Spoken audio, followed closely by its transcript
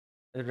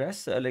The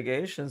rest of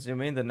allegations, you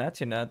mean the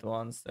Net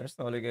ones? There's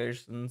no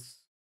allegations.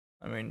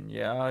 I mean,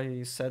 yeah,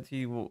 he said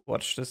he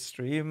watched the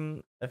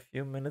stream a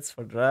few minutes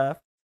for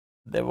draft.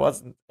 There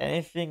wasn't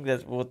anything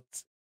that would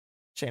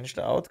change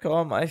the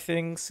outcome, I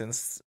think,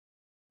 since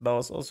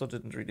Laos also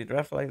didn't really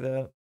draft like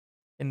that.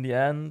 In the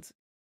end,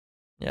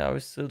 yeah, we're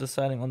still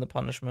deciding on the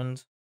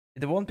punishment.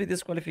 It won't be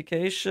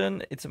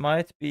disqualification. It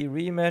might be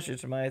rematch.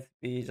 It might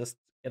be just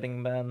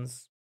getting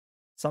bans.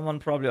 Someone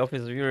probably of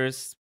his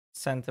viewers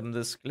sent him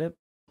this clip.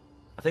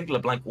 I think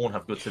LeBlanc won't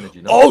have good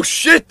synergy. No? Oh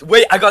shit!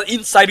 Wait, I got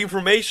inside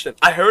information.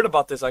 I heard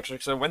about this actually,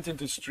 because I went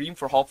into stream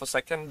for half a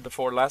second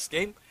before last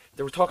game.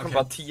 They were talking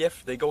about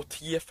TF. They go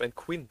TF and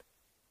Quinn.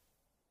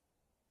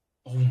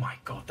 Oh my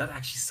god, that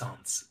actually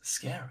sounds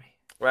scary.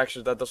 Well,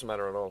 actually, that doesn't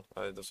matter at all.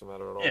 It doesn't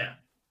matter at all. Yeah.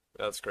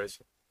 That's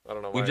crazy. I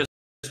don't know why. We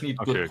just need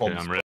good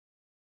comms.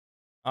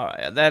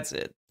 Alright, that's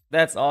it.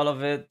 That's all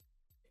of it.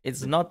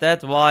 It's not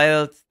that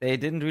wild. They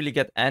didn't really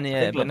get any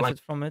benefit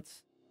from it.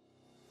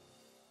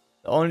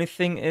 The only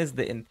thing is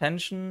the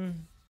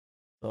intention.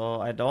 So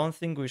I don't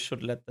think we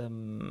should let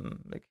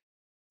them, like,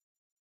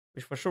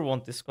 we for sure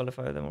won't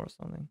disqualify them or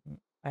something.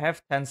 I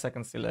have 10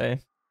 seconds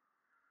delay.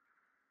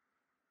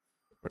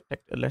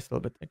 Protect a little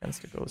bit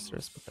against the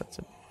ghosters, but that's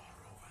it.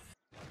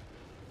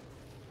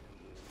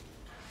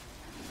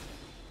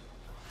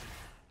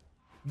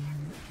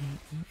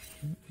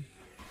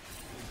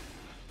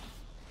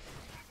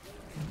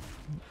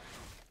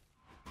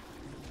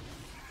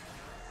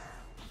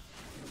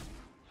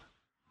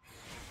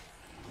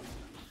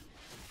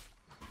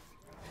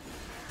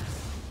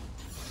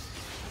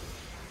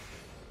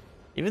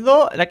 Even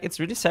though, like, it's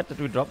really sad that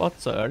we drop out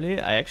so early,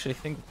 I actually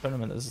think the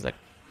tournament is, like,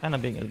 kind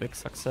of being a big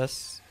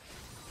success.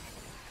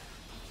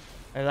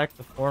 I like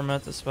the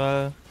format as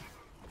well.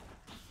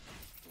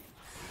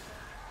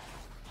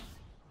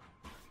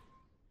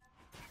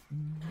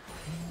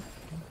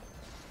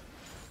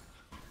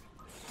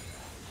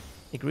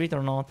 Agreed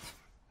or not?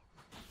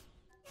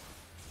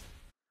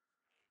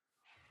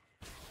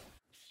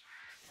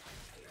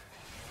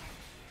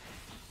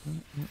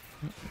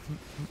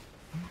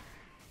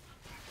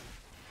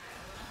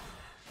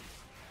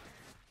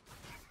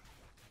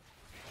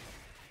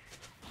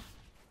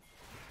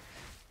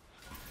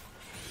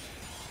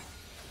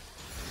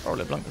 Oh,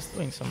 LeBlanc is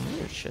doing some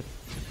weird shit.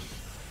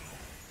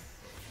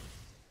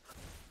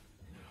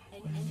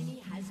 An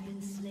enemy has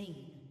been slain.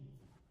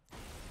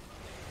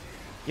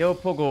 Yo,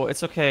 Pogo,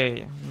 it's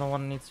okay. No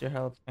one needs your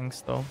help.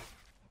 Thanks, though.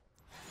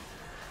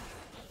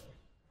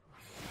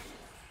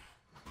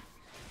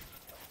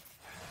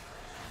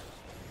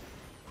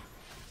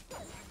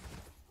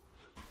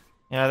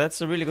 Yeah,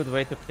 that's a really good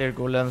way to clear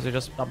golems. You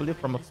just W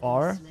from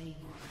afar.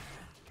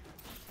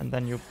 And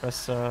then you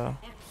press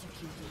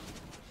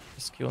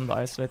Q on the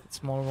isolated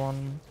small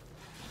one.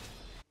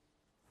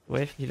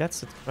 Wait, he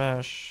lets it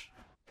crash.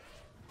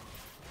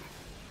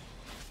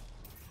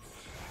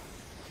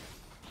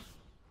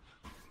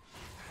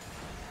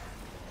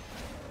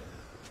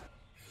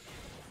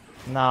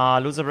 Nah,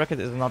 loser bracket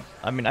is not.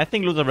 I mean, I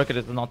think loser bracket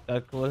is not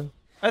that cool.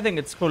 I think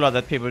it's cooler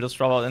that people just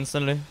drop out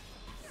instantly.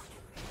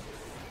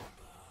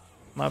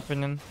 My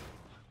opinion.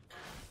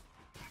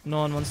 No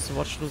one wants to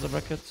watch loser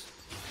bracket.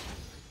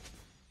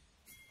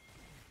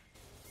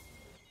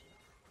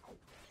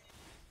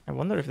 I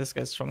wonder if this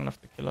guy's strong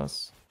enough to kill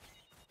us.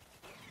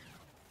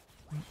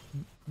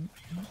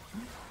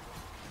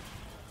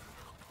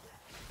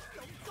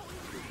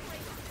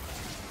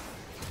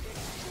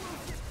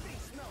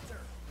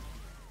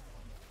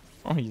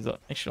 Oh, he's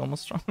actually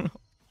almost strong enough to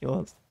kill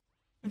us.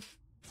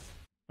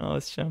 Oh,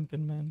 it's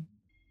champion, man.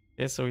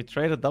 Okay, so we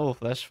traded double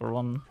flash for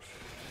one.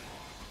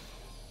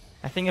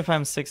 I think if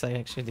I'm 6, I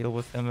actually deal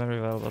with him very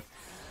well, but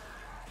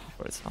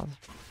before it's hard.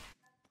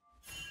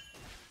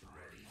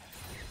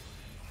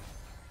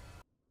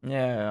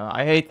 Yeah,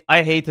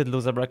 I hated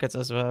loser brackets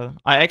as well.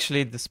 I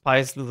actually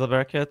despise loser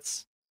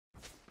brackets.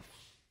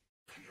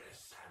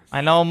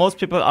 I know most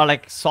people are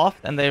like soft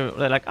and they're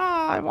like,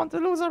 I want the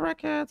loser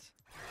bracket.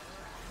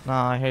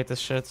 Nah, I hate this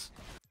shit.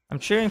 I'm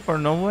cheering for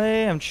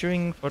Norway. I'm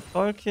cheering for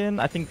Tolkien.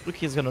 I think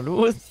Rookie is gonna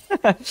lose.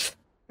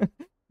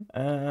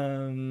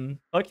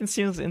 Tolkien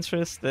seems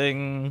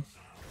interesting.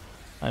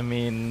 I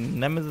mean,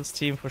 Nemesis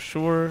team for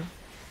sure.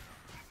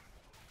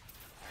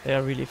 They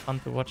are really fun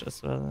to watch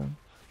as well.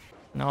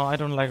 No, I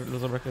don't like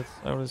loser brackets.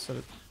 I already said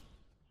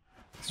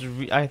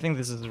it. I think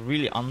this is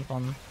really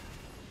unfun.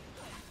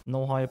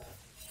 No hype.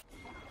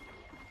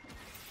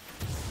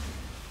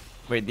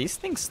 Wait, these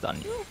things stun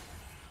you?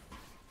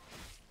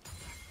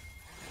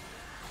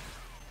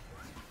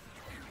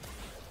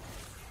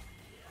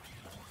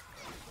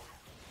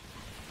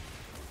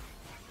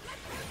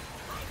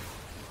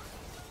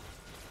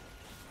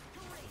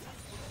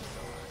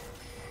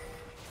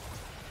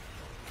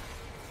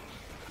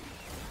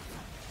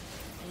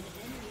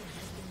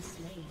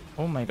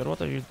 Oh my god,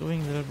 what are you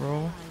doing there,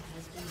 bro?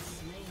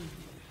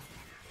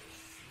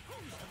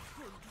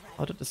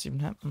 How did this even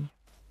happen?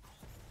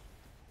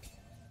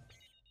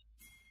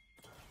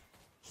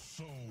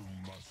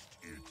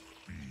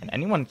 Can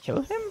anyone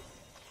kill him?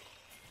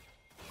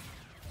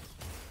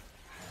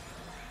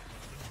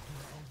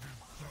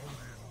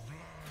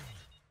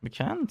 We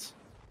can't.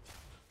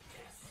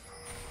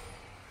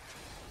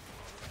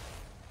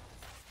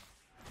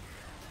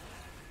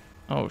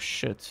 Oh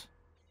shit.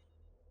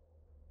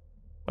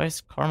 Why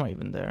is Karma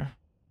even there?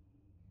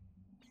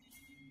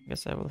 I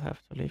guess I will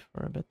have to leave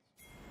for a bit.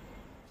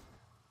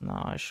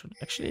 No, I should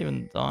actually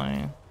even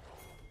die.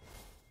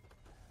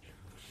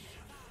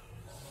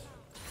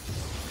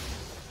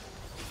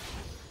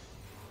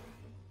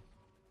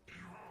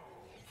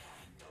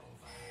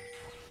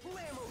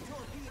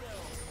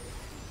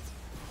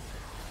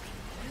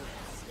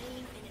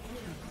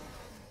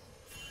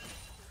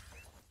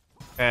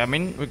 Okay, I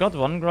mean, we got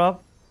one grab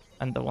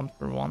and the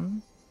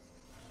 1-for-1.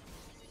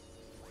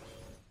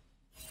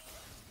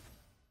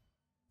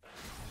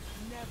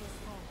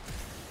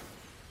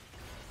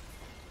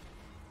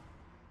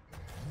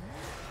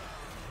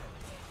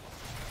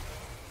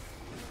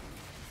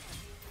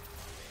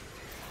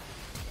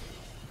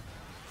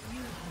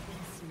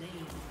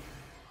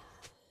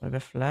 Maybe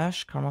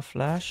flash, Karma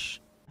flash.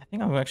 I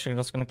think I'm actually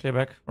just gonna clear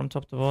back from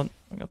top to bottom.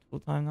 I got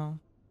full time now.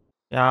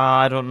 Yeah,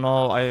 I don't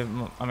know. I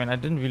mean, I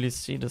didn't really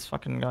see this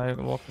fucking guy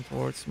walking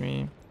towards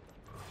me,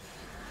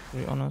 to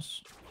be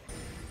honest.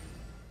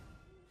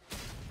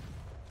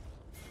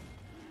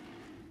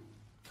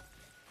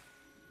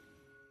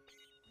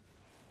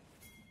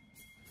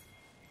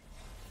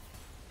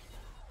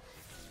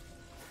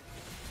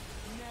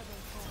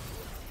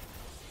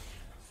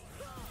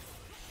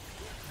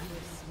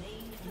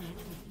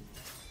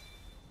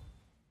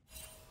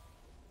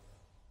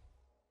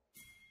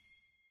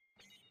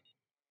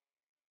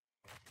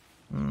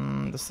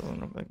 This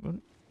doesn't look like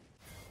good.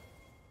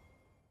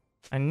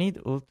 I need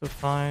ult to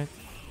fight,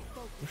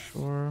 for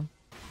sure.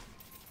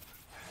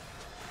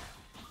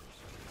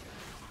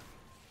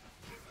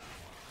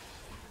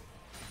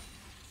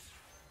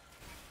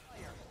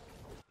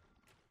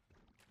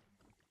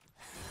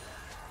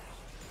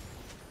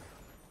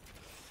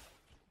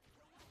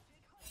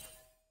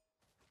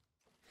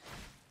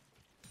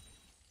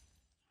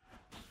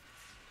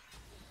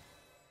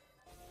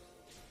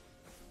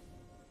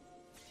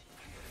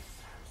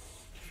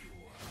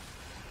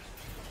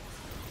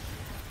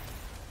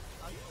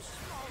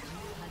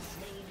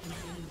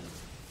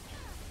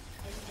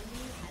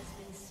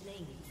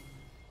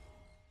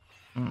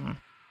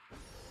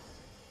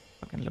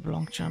 Fucking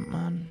LeBlanc champ,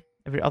 man.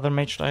 Every other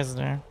mage dies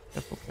there.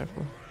 Careful,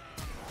 careful.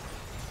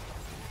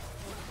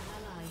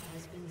 Ally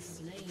has been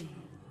slain.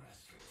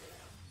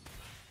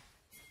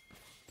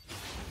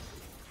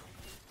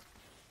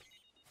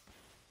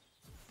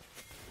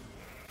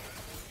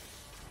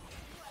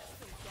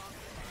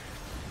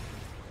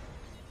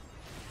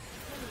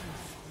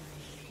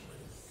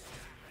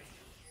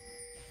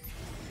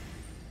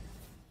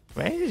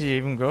 Where did he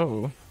even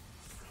go?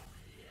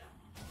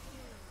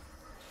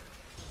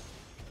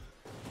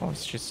 Oh,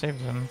 she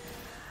saved him.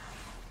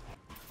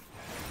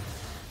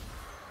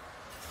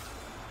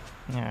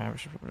 Yeah, we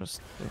should probably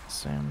just do the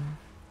same.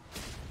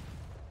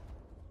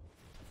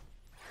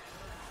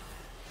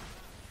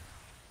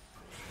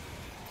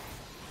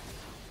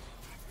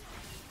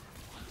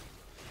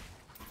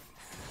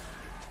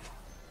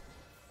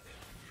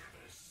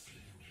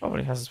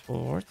 Probably has his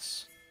full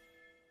wards.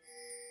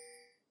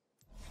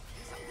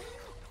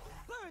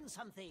 Burn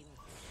something.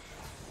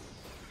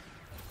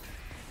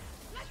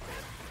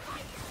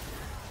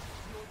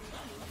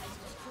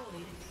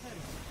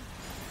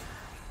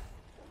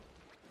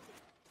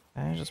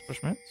 Okay, just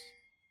push mid.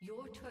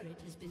 Your turret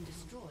has been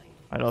destroyed.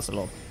 I lost a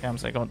lot of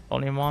camps. I got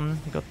only one.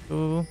 He got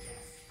two.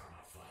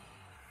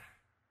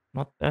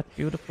 Not that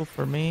beautiful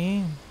for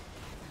me.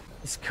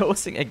 It's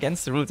ghosting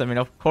against the rules. I mean,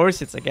 of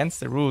course it's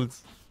against the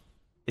rules.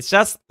 It's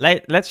just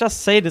like, let's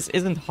just say this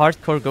isn't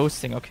hardcore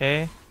ghosting,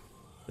 okay?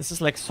 This is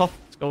like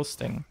soft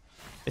ghosting.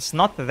 It's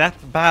not that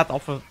bad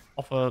of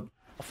a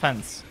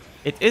offense.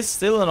 It is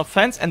still an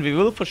offense, and we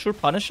will for sure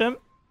punish him.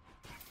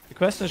 The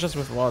question is just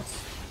with what?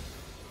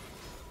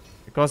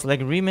 Because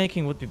like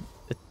remaking would be a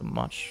bit too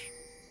much,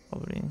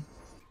 probably.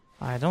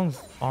 I don't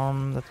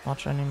farm that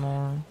much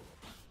anymore.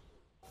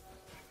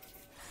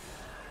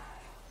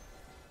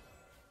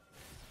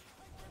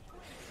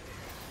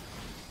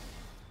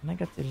 When I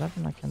get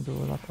 11, I can do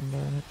a lot on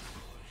it.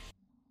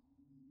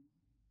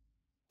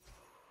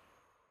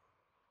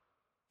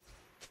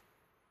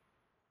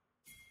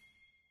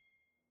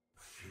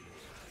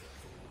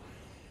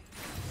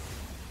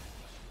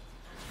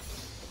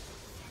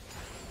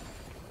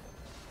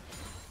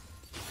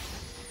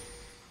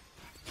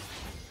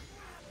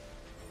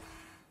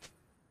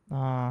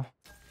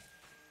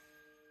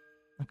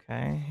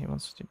 Okay, he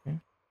wants to TP.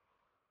 An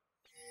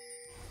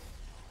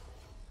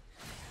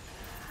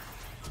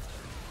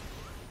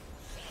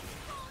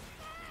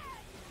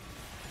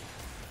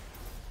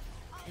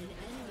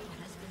enemy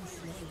has been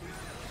slain.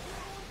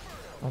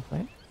 Well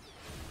played.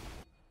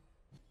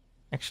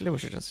 Actually, we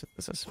should just hit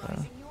this as well.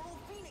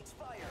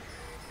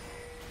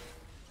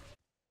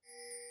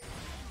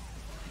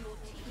 Your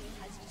team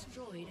has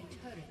destroyed a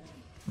turret.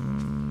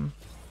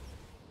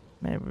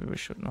 Maybe we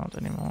should not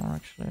anymore,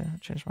 actually. I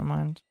changed my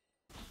mind.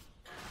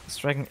 This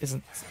dragon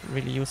isn't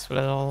really useful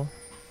at all.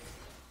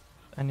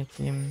 Any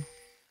team.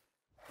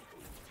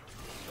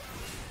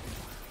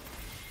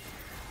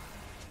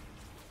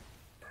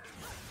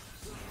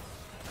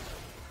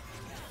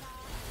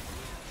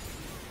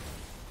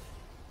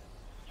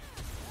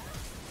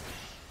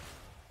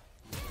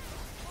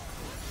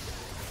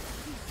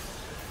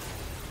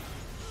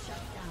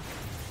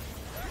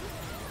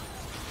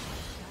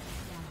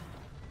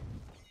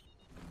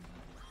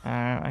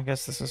 I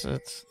guess this is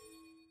it.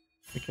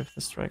 We give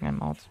this Dragon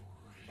Game out.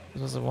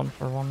 This was a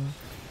 1-for-1.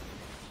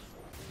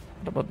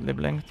 What about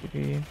LeBlanc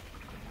TP? Ally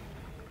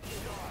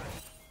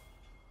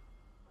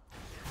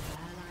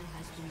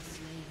has been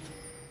slain.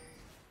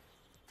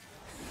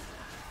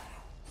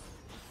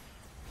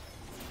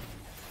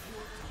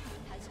 Your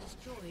team has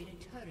destroyed a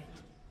turret.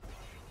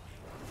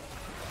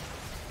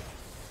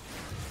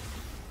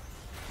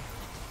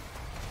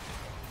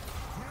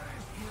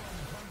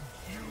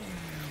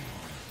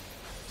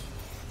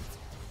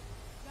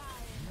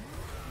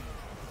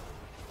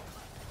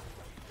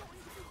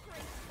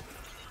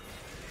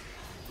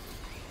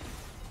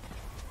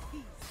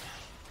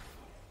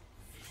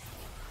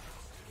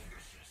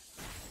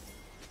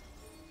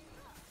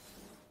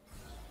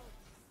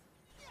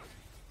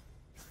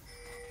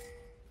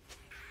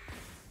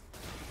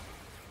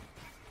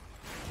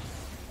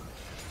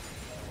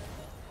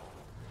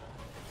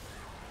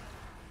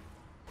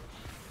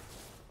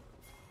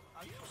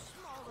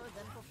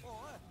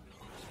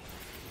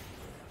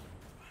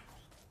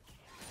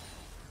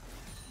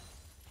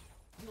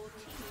 Your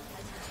team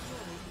has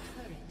destroyed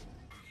a turret.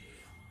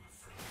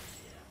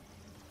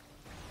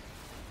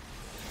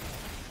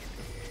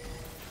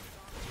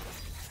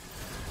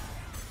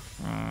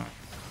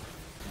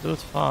 Do it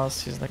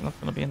fast, he's like not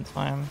gonna be in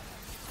time.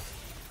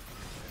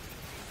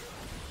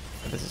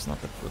 This is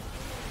not that good.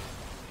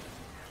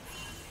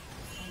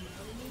 An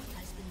enemy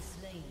has been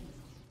slain.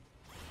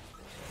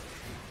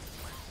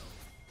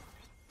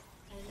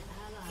 An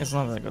ally It's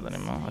not that good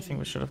anymore. I think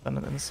we should have done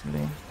it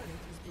instantly. turret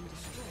has been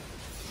destroyed.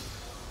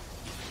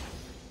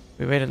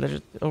 We waited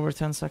legit over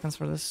 10 seconds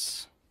for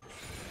this.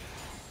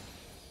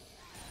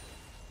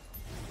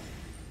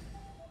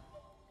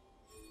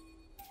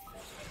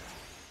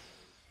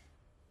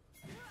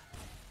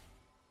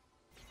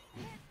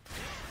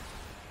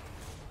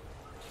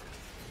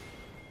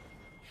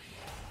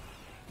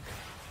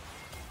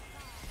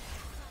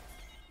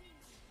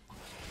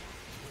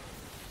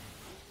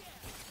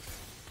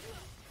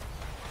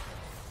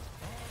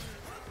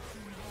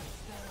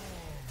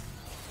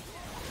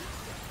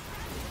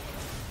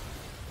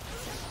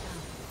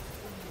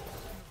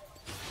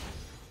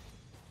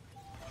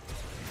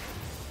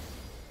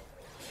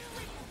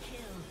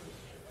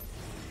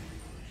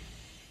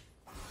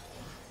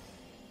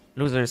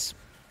 Losers.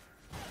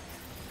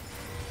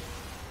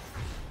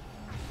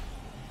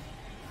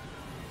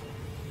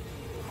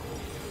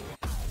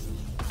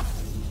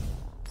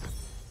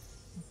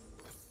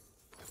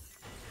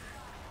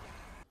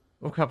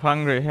 Woke up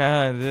hungry,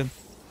 yeah I did.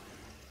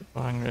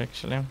 Super hungry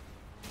actually. An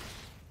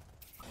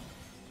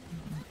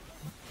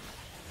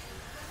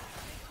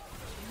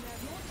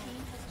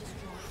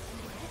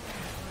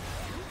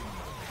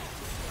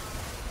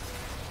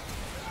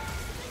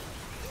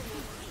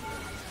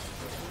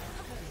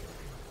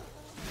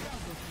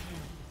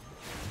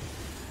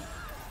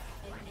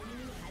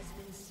enemy has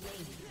been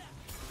slain.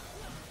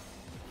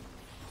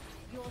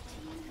 Your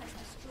team has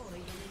destroyed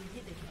an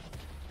inhibitor.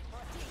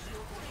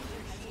 Your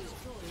team has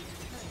destroyed a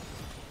turret.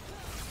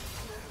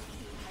 Your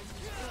team has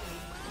destroyed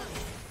a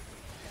turret.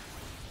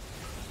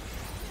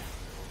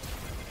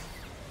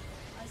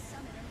 A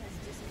summoner has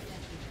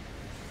disconnected.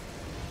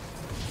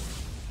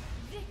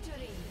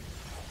 Victory!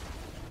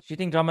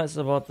 Cheating drama is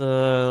about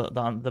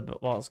the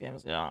boss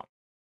games, yeah.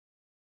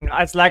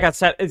 It's like I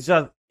said, it's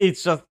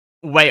just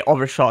way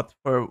overshot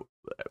for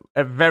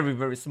a very,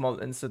 very small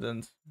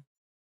incident.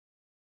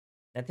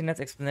 Antinet's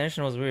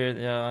explanation was weird,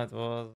 yeah, it was.